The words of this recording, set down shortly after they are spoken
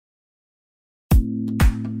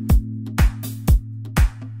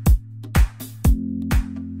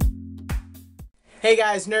Hey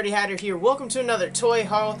guys, Nerdy Hatter here. Welcome to another toy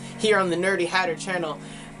haul here on the Nerdy Hatter channel.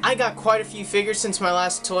 I got quite a few figures since my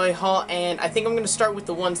last toy haul, and I think I'm going to start with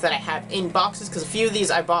the ones that I have in boxes, because a few of these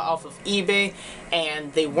I bought off of eBay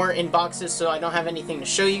and they weren't in boxes, so I don't have anything to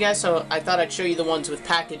show you guys, so I thought I'd show you the ones with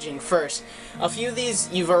packaging first. A few of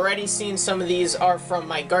these you've already seen. Some of these are from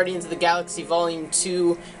my Guardians of the Galaxy Volume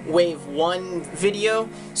 2 Wave 1 video,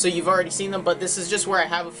 so you've already seen them, but this is just where I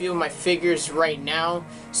have a few of my figures right now,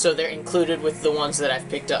 so they're included with the ones that I've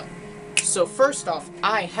picked up. So first off,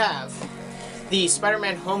 I have the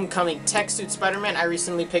Spider-Man Homecoming Tech Suit Spider-Man. I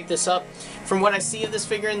recently picked this up. From what I see of this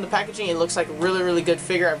figure in the packaging, it looks like a really good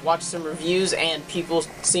figure. I've watched some reviews and people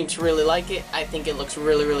seem to really like it. I think it looks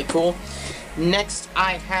really cool. Next,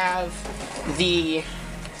 I have the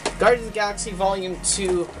Guardians of the Galaxy Volume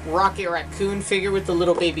 2 Rocket Raccoon figure with the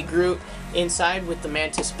little baby Groot inside with the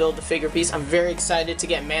Mantis build, the figure piece. I'm very excited to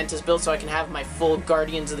get Mantis built so I can have my full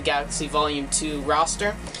Guardians of the Galaxy Volume 2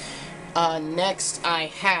 roster. Next, I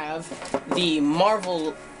have the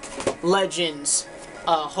Marvel Legends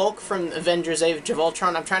Hulk from Avengers Age of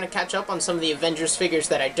Ultron. I'm trying to catch up on some of the Avengers figures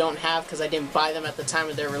that I don't have because I didn't buy them at the time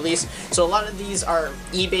of their release. So a lot of these are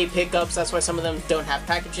eBay pickups. That's why some of them don't have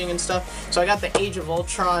packaging and stuff. So I got the Age of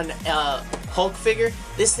Ultron Hulk figure.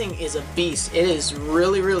 This thing is a beast. It is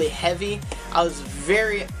really heavy. I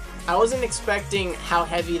wasn't expecting how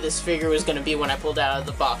heavy this figure was going to be when I pulled it out of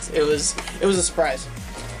the box. It was a surprise.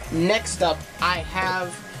 Next up, I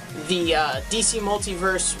have the DC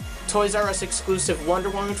Multiverse Toys R Us exclusive Wonder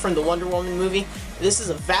Woman from the Wonder Woman movie. This is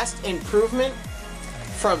a vast improvement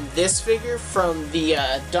from this figure from the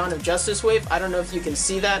Dawn of Justice wave. I don't know if you can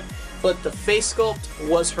see that, but the face sculpt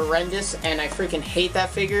was horrendous and I freaking hate that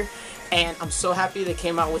figure. And I'm so happy they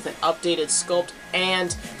came out with an updated sculpt.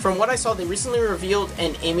 And from what I saw, they recently revealed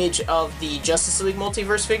an image of the Justice League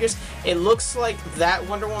Multiverse figures. It looks like that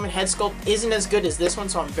Wonder Woman head sculpt isn't as good as this one,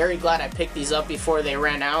 so I'm very glad I picked these up before they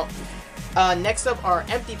ran out. Next up are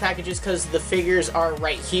empty packages because the figures are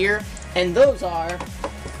right here. And those are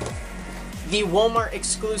the Walmart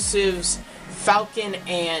exclusives Falcon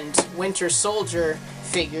and Winter Soldier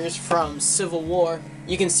figures from Civil War.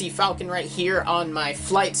 You can see Falcon right here on my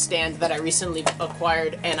flight stand that I recently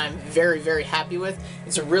acquired and I'm very happy with.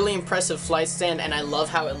 It's a really impressive flight stand and I love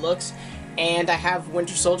how it looks. And I have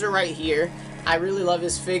Winter Soldier right here. I really love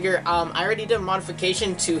his figure. I already did a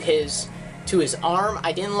modification to his arm.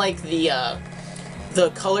 I didn't like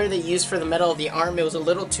the color they used for the metal of the arm. It was a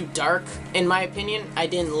little too dark in my opinion. I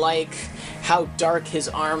didn't like how dark his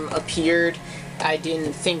arm appeared. I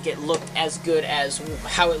didn't think it looked as good as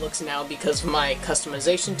how it looks now because of my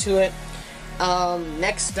customization to it.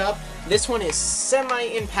 Next up, this one is semi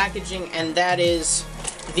in packaging, and that is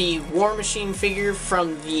the War Machine figure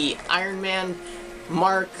from the Iron Man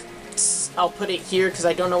Mark. I'll put it here because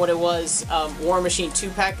I don't know what it was. War Machine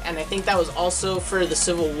 2-pack, and I think that was also for the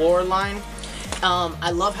Civil War line. I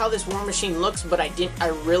love how this War Machine looks, but I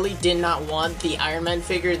really did not want the Iron Man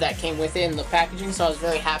figure that came with it in the packaging, so I was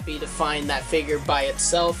very happy to find that figure by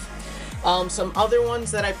itself. Some other ones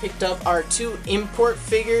that I picked up are two import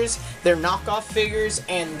figures. They're knockoff figures,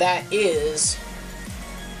 and that is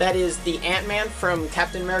the Ant-Man from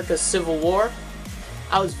Captain America Civil War.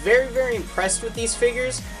 I was very impressed with these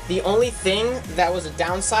figures. The only thing that was a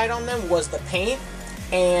downside on them was the paint,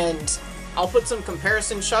 and I'll put some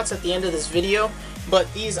comparison shots at the end of this video,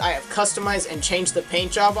 but these I have customized and changed the paint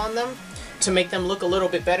job on them to make them look a little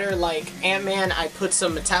bit better. Like Ant-Man, I put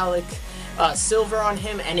some metallic silver on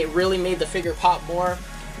him and it really made the figure pop more.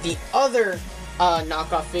 The other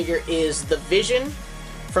knockoff figure is the Vision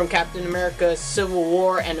from Captain America Civil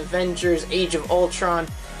War and Avengers Age of Ultron.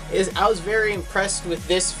 I was very impressed with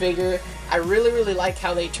this figure. I really like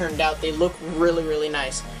how they turned out. They look really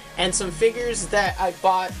nice. And some figures that I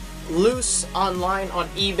bought loose online on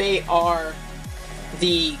eBay are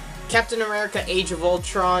the Captain America Age of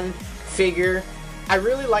Ultron figure. I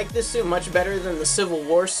really like this suit much better than the Civil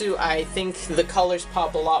War suit. I think the colors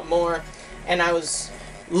pop a lot more, and I was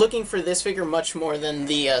looking for this figure much more than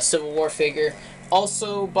the Civil War figure.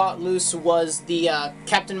 Also bought loose was the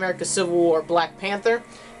Captain America Civil War Black Panther.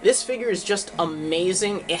 This figure is just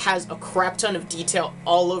amazing. It has a crap ton of detail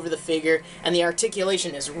all over the figure, and the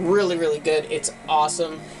articulation is really good. It's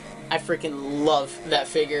awesome. I freaking love that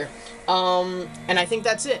figure. And I think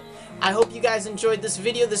that's it. I hope you guys enjoyed this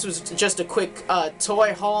video. This was just a quick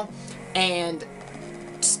toy haul, and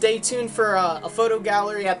stay tuned for a photo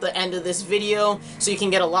gallery at the end of this video so you can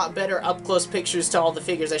get a lot better up-close pictures to all the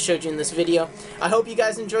figures I showed you in this video. I hope you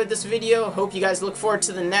guys enjoyed this video. Hope you guys look forward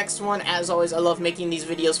to the next one. As always, I love making these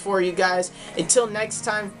videos for you guys. Until next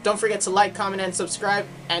time, don't forget to like, comment, and subscribe.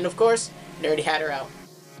 And of course, Nerdy Hatter out.